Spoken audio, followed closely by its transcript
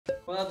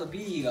この後ビ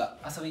リーが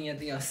遊びにやっ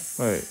てきま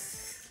す。はい。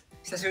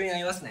久しぶりに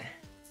会います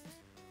ね。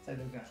斉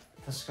藤君。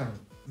確か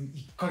に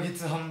1ヶ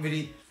月半ぶ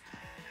り。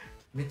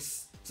めっ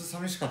ちゃ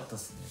寂しかったっ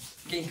すね。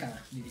元気かな、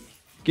ビリー。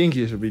元気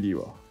でしょ、ビリー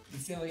は。い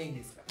つでも元気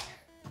ですか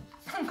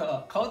らね。なん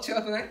か顔違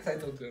くない？斉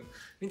藤君。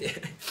見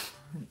て。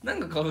なん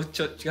か顔違く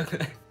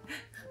ない？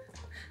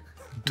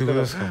どういうこと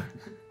ですか？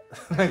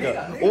なん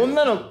か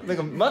女のなん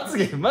かまつ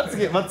げ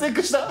松エ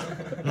クした？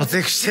松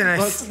エクしてない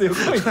っす。ちょっ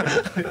と横見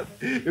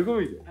て。横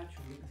見て。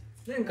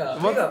なんか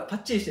目がパ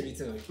ッチリしてるい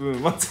つもより。う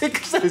ん、松エク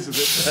したでしょ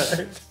絶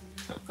対。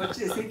こっち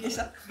で整形し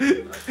た？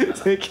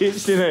整形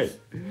してない。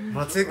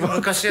松エク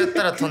昔やっ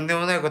たらとんで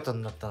もないこと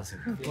になったんですよ。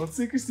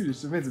松エクしてるで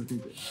しょ、目ずっと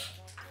見て。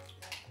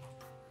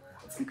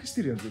松エクし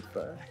てるやん絶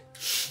対。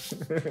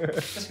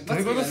どう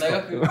いうことです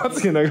か？ま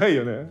つげ長い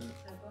よね。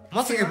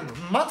まつ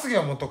げ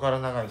は元から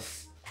長いで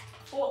す。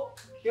お、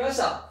来まし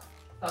た。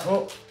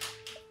お、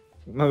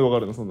なんでわか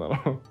るのそんなの。な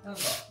んか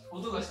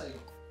音がしたよ。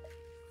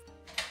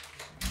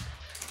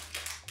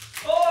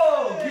お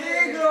ー、ビ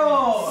ッグ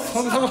ロー。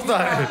そんなこと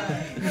ある？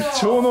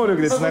超能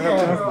力で繋がっ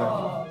て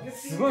ますね。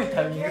すごい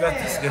タイミングだった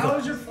んですけど。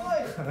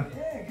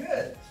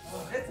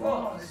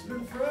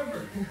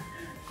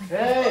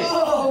Hey!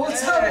 Oh,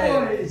 what's up,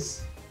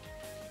 boys?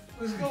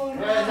 What's going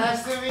on?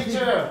 Nice to meet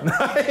you.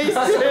 Nice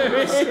to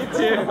meet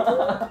you.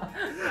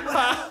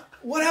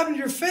 What happened to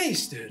your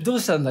face, dude? どう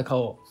したんだ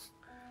顔。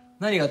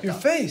何があった？ Your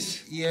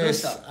face.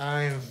 Yes,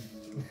 I'm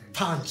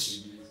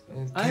punch.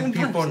 10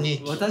 people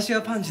nick. 私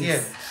はパンチで Yes,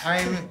 す。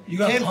 I'm You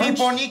got 10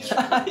 people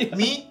nick.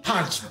 Me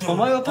punch. お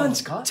前はパン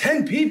チか？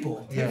 10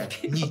 people. Yeah,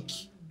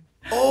 nick.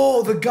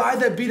 Oh, the guy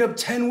that beat up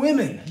 10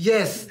 women.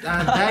 Yes,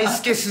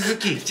 Daisuke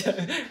Suzuki.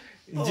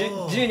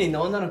 10人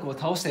の女の子を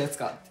倒したやつ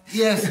か。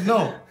Yes,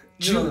 no.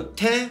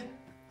 10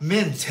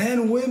 men.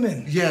 10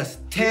 women. Yes,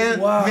 10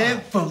 Wow.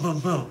 men. Boom, boom,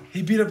 boom.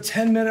 He beat up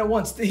 10 men at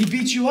once. He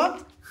beat you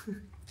up?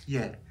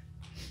 Yeah.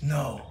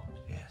 No.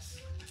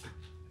 Yes.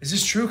 Is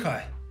this true,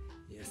 Kai?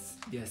 Yes,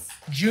 yes.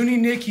 Junie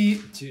Nikki,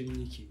 12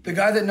人。 the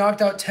guy that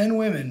knocked out 10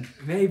 women,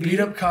 Maybe. beat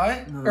up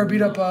Kai? No, or beat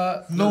no.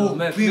 up, No,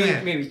 women.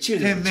 Maybe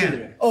children. 10 men.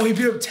 Children. oh, he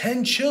beat up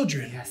 10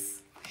 children.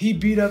 Yes. He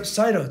beat up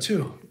Saito,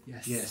 too.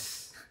 Yes.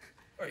 Yes.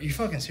 Are you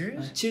fucking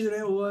serious?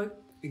 Children or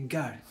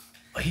girl.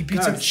 He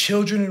beats up Girls.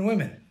 children and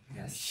women.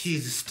 Yes.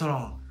 He's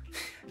strong.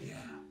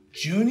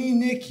 Junie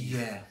Nikki.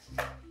 Yeah.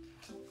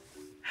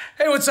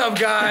 Hey, what's up,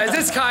 guys?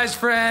 It's Kai's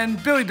friend,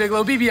 Billy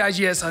Bigelow,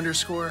 BBIGS_.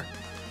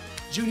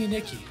 Junie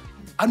Nikki,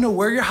 I don't know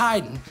where you're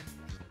hiding,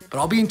 but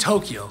I'll be in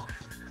Tokyo,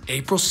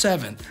 April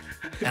 7th,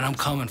 and I'm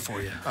coming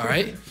for you, all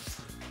right?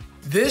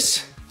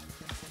 This,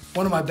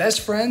 one of my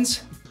best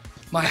friends,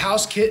 my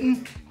house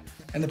kitten,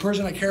 and the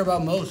person I care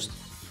about most,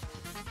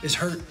 is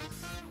hurt.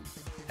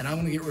 And I'm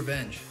gonna get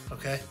revenge,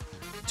 okay?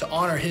 To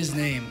honor his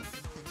name,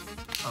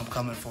 I'm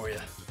coming for you.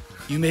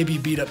 You maybe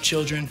beat up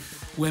children,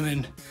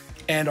 women,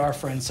 and our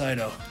friend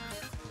Saito,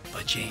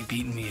 but you ain't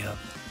beating me up,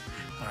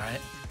 all right?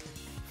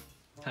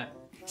 はい。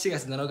4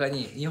月7日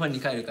に日本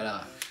に帰るか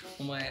ら、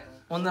お前、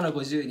女の子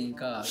10人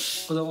か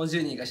子供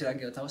10人か知らん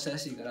けど倒したら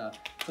しいから、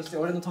そして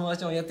俺の友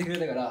達もやってくれ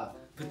たから、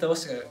ぶっ倒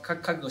してから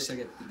覚悟してあ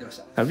げって言ってまし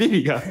た。あ、ビ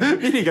リーが敵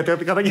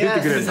言っ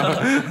てくれるの。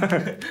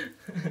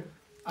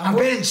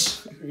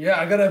Avenge. Yeah,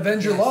 I gotta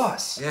avenge your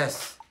loss.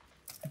 Yes.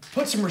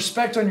 Put some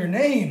respect on your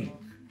name.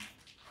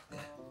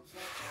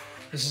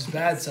 This is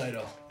bad,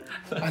 Saito.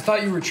 I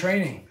thought you were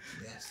training.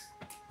 Yes.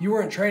 You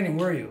weren't training,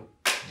 were you?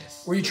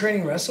 Yes. Were you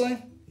training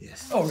wrestling?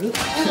 Yes. Oh, really?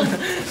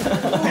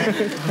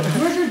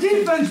 Where's your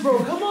defense,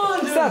 bro? Come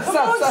on, dude. Stop, come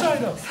stop, on, stop.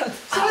 Saito.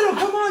 Saito,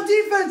 come on,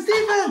 defense.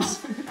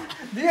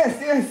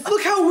 Yes, yes.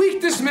 Look how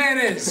weak this man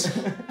is.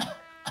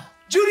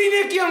 Judy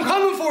Nikki, I'm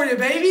coming for you,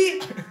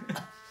 baby.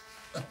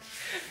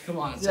 Come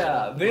on, じ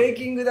ゃあ、ブレイ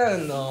キングダウ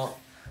ンの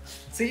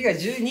次が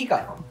12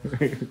か。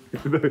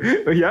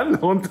やんの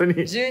本当に。い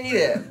12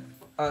で、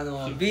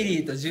ビ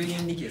リーと12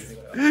人力ですね、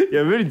これは。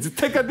や、無理、絶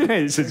対勝てな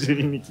いでしょ、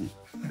12日。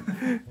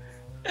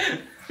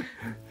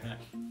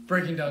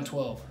Breaking down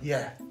 12.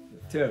 Yeah.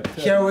 12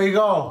 Here we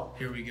go.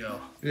 Here we go.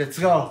 Let's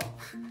go.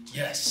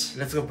 Yes.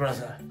 Let's go,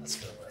 brother. Let's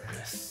go.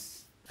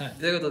 Yes. はい、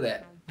ということ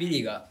で、ビリ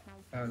ーが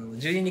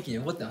12人力に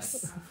怒ってま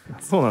す。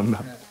そうなん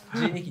だ。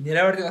 12人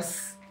狙われてま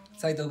す。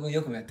斉藤君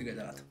よくもやってくれ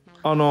たなと。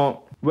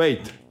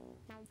wait.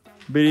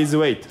 Billy's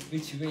wait.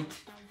 Which weight?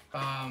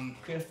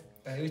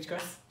 Which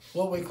class?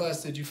 What weight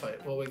class did you fight?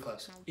 What weight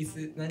class? い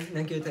つ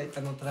何キロ戦っ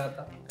た？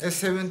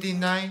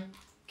 79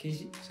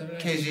 kg?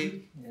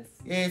 kg. Yes.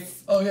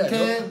 It's Oh, yeah.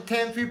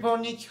 10 people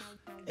need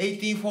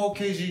 84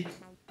 kg.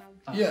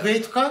 Yeah.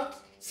 Weight cut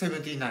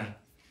 79.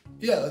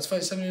 Yeah, let's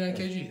fight 79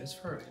 kg. That's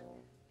perfect.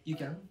 You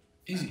can?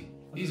 Easy.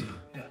 Easy.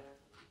 Yeah.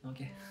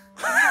 Okay.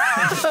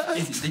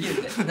 Easy. できる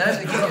って。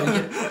70kg で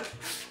き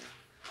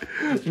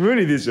る。無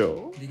理でし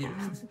ょ。できる。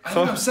I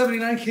think I'm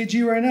 79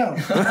 kg right now.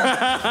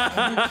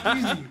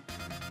 Easy.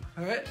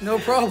 All right, no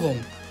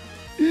problem.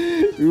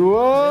 う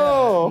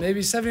わー。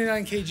 Maybe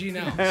 79 kg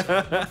now. So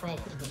no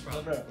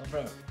problem. No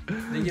problem.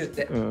 できるっ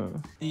て。う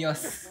んいきま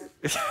す。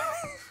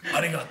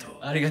ありがとう。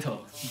ありがとう。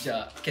じ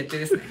ゃあ、決定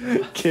ですね。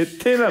決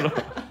定なの。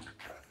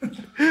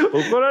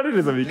怒られ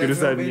るぞミクル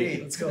さんに。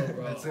 Let's go,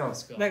 bro. Let's go.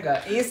 Let's go. なん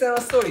かインスタ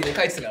のストーリーで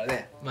書いてたから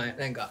ね、前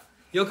なんか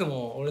よく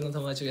も俺の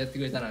友達がやって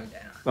くれたなみた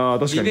いな。ああ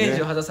確かにねリベン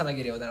ジを果たさな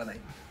ければならない。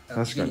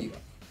確かにビリーが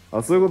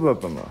あそういうことだ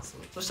ったんだ。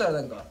そしたら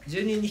なんか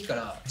10人2期か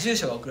ら住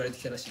所が送られて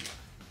きたらしい。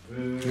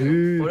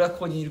へ俺はこ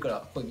こにいるか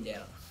ら来いみたいな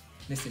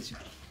メッセージが。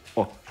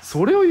あ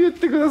それを言っ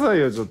てください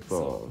よちょっと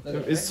そうだ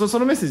からねそ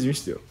のメッセージ見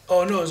せてよ。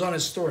 Oh no, it's on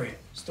his story.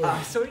 Story.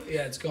 Ah, story?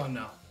 Yeah, it's gone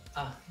now.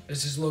 あ、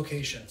It's his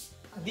location.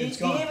 DM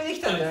で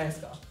きたんじゃないで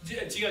すか。違う。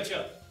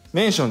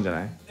メンションじゃ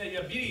ない？い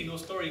や、ビリーの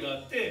ストーリーがあ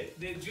って、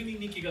で、10人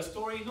ニキがス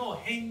トーリーの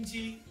返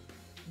事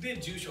で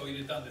住所を入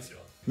れたんですよ。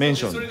メン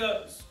ションでそれ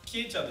が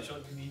消えちゃうでしょ。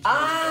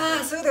あ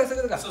あ、そういうことかそうい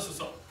うことか。そうそう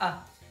そう。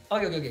あ、オッ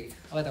ケーオッケーオッケ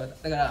ー。分かった分かっ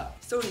た。だから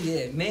ストーリー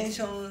でメン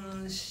シ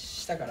ョン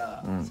したか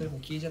ら、うんそれも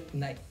消えちゃって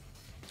ない。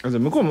あじゃ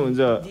あ向こうも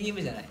じゃあ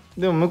DM じゃない。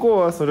でも向こう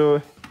はそれ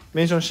を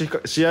メンションし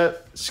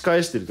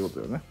返してるってこと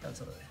だよね。多分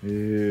そうだね。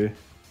へえ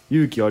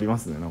勇気ありま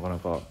すねなかな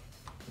か。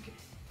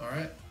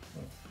 Alright.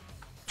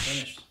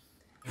 Finished.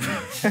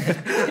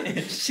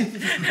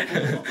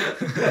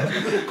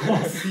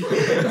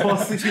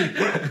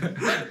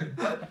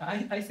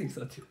 I think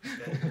so too.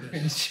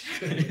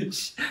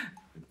 Finish.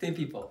 10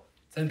 people.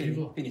 10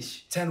 people.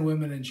 Finish. 10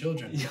 women and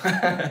children.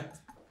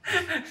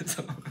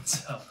 そう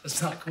So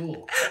it's not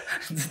cool.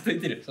 ずっと言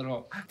ってる。そ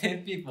の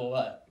10 people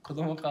は子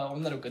供か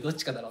女の子かどっ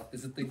ちかだろうって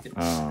ずっと言ってる。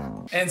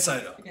あ And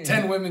Saito.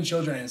 10 women,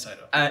 children, and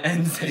Saito. あ、and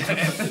And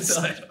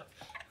Saito.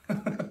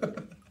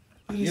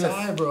 His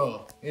eye,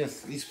 bro.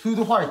 Yes, it's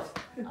food fight.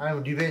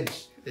 I'm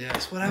revenge.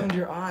 Yes. What happened to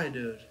your eye,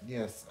 dude?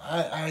 Yes,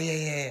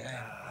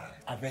 yeah.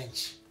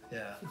 Avenge.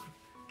 Yeah.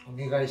 お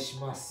願いし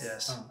ます。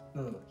 Yes.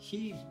 No,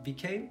 he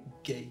became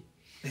gay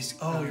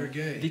Oh, you're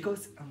gay.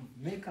 because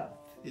makeup.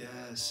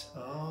 Yes.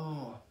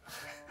 Oh.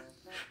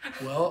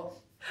 Well,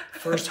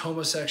 first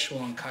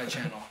homosexual on Kai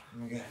channel.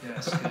 Okay.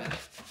 Yes.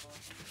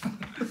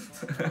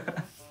 Good.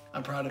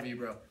 I'm proud of you,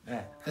 bro.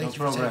 Yeah, Thank no you for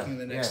problem. taking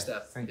the next Yeah,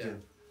 step. Thank Yeah.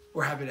 you.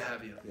 We're happy to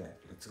have you. Yeah,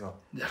 let's go.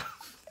 Yeah.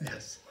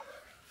 Yes.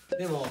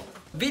 でも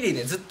ビリー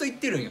ねずっと言っ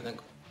てるんよ。なん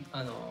か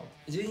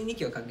12人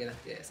期は関係なく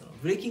てその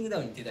ブレイキングダ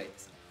ウンに出たいって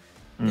さ。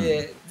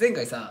で前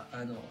回さ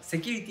セ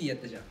キュリティやっ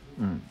たじゃん。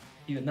うん。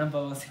今ナンバ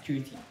ーワンセキュ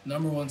リティ。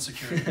 Number one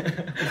security.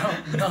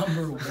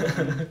 Number one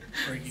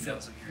breaking down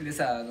security. で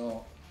さ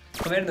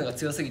止めるのが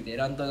強すぎて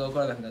乱闘が起こ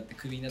らなくなって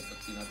クビになったっ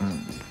ていうのあった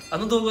じゃん。あ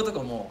の動画と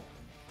かも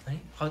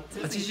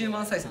80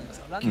万再生とか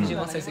さ90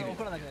万再生ぐらい。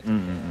だ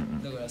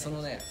からそ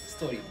のねス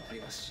トーリーもあ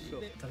りますし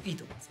多分いい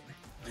と思うんですよね。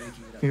ブレイ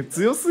キングダウン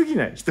強すぎ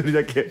ない一人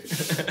だけ。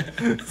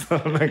そう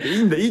なんか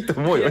いいと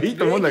思うよいい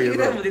と思うんだけど。ブ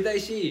レイキングダウンも出た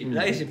いし、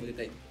ライジンも出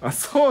たい。あ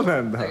そう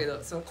なんだ。だけ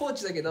どそのコー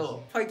チだけ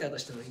どファイターと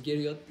してもいけ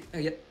るよって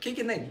なんか経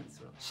験ないね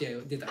その試合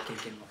を出た経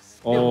験は。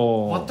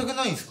おお。全く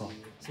ないんですか？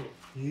そう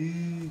へ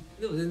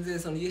でも全然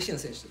その UFC の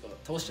選手とか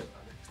倒しちゃうか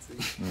らね普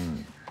通に。う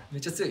ん。め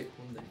っちゃ強いよ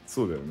本当に。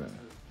そうだよね。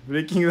ブ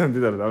レイキングダウン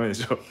出たらダメで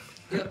しょ。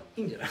いや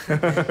いいんじゃない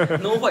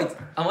ノーファイト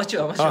アマチ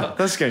ュアあ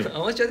確かに。ア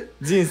マチュアで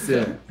人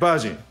生バー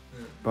ジン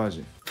バージ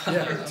ン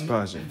Yeah.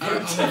 バージン I'm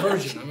a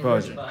virgin. I'm a バ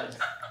ージ virgin. ン。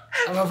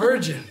 I'm a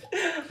virgin.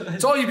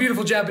 To all you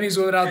beautiful Japanese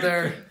women out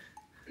there,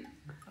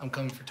 I'm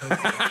coming for Tokyo.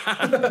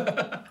 だ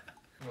か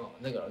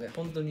らね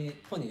本当に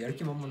本人やる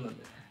気満々なんだよ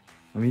ね。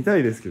見た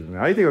いですけどね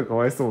相手がか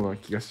わいそうな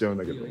気がしちゃうん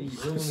だけど。いい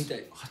俺も見た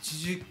い。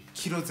 80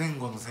キロ前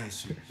後の選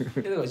手。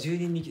だから10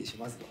人2期でし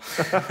ょまず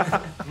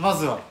は。ま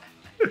ずは。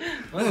で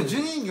も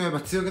12人がやっ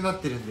ぱ強くなっ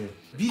てるんで、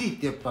ビリっ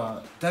てやっ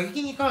ぱ打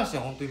撃に関して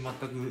は本当に全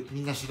く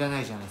みんな知らな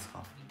いじゃないです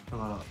か。だ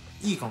から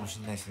いいかもし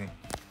れないですね。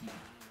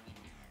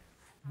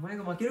お前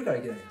が負けるから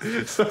いけない。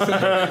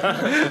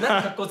なん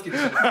か格好つけて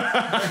る。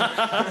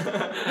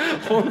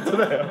本当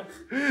だよ。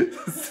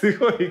す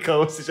ごい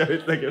顔して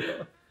喋ったけど。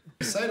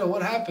 Saito,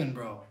 what happened,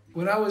 bro?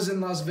 When I was in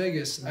Las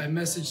Vegas, I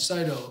messaged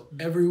Saito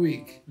every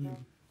week.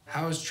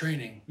 How's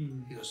training? He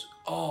goes,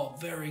 oh,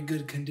 very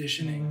good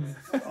conditioning.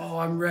 Oh,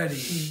 I'm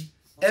ready.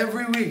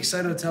 Every week,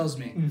 Saito tells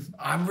me,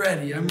 I'm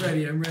ready.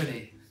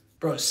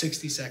 Bro,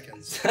 60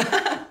 seconds.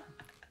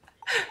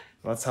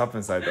 What's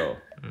happened 斉藤。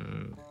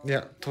い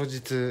や、当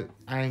日、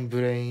I'm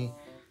brain,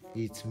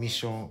 it's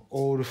mission,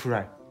 all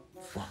fly.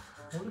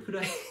 俺く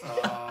らい。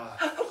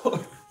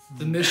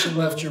The mission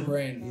left your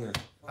brain.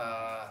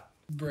 Yeah.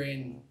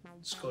 Brain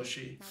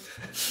skoshi.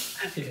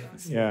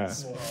 Yeah.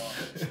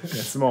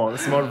 Small.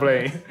 Small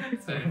brain.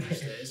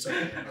 It's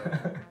okay,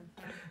 bro.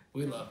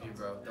 We love you,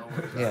 bro. Don't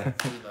worry. Yeah.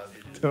 We love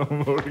you.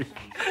 Don't worry.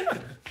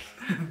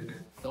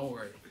 Don't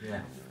worry.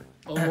 Yeah.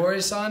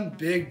 Omori-san,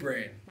 big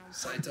brain.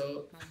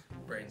 Saito,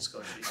 brain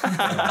skoshi.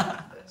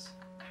 Yes.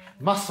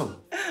 Muscle.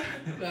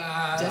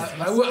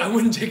 I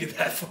wouldn't take it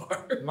that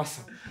far.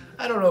 Muscle.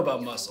 I don't know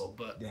about muscle,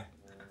 but Yeah.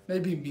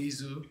 maybe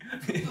Mizu.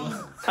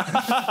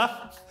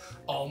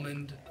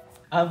 Almond.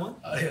 Almond?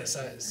 Yeah,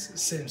 size,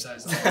 same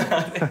size. And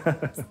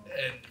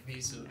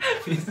Mizu.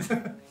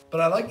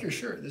 But I like your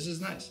shirt. This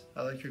is nice.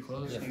 I like your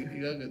clothes. Yeah.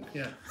 You got good.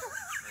 Yeah.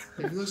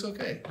 It looks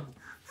okay.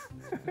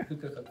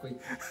 服がかっこいい。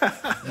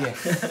 Yeah.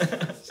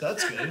 So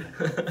that's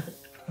good.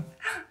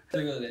 と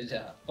いうことでじゃ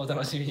あお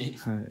楽しみに。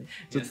はい。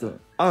ちょっと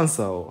アン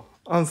サー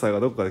が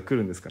どこかで来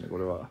るんですかねこ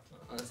れは。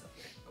アンサーね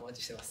お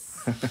待ちしてま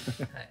す。は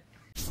い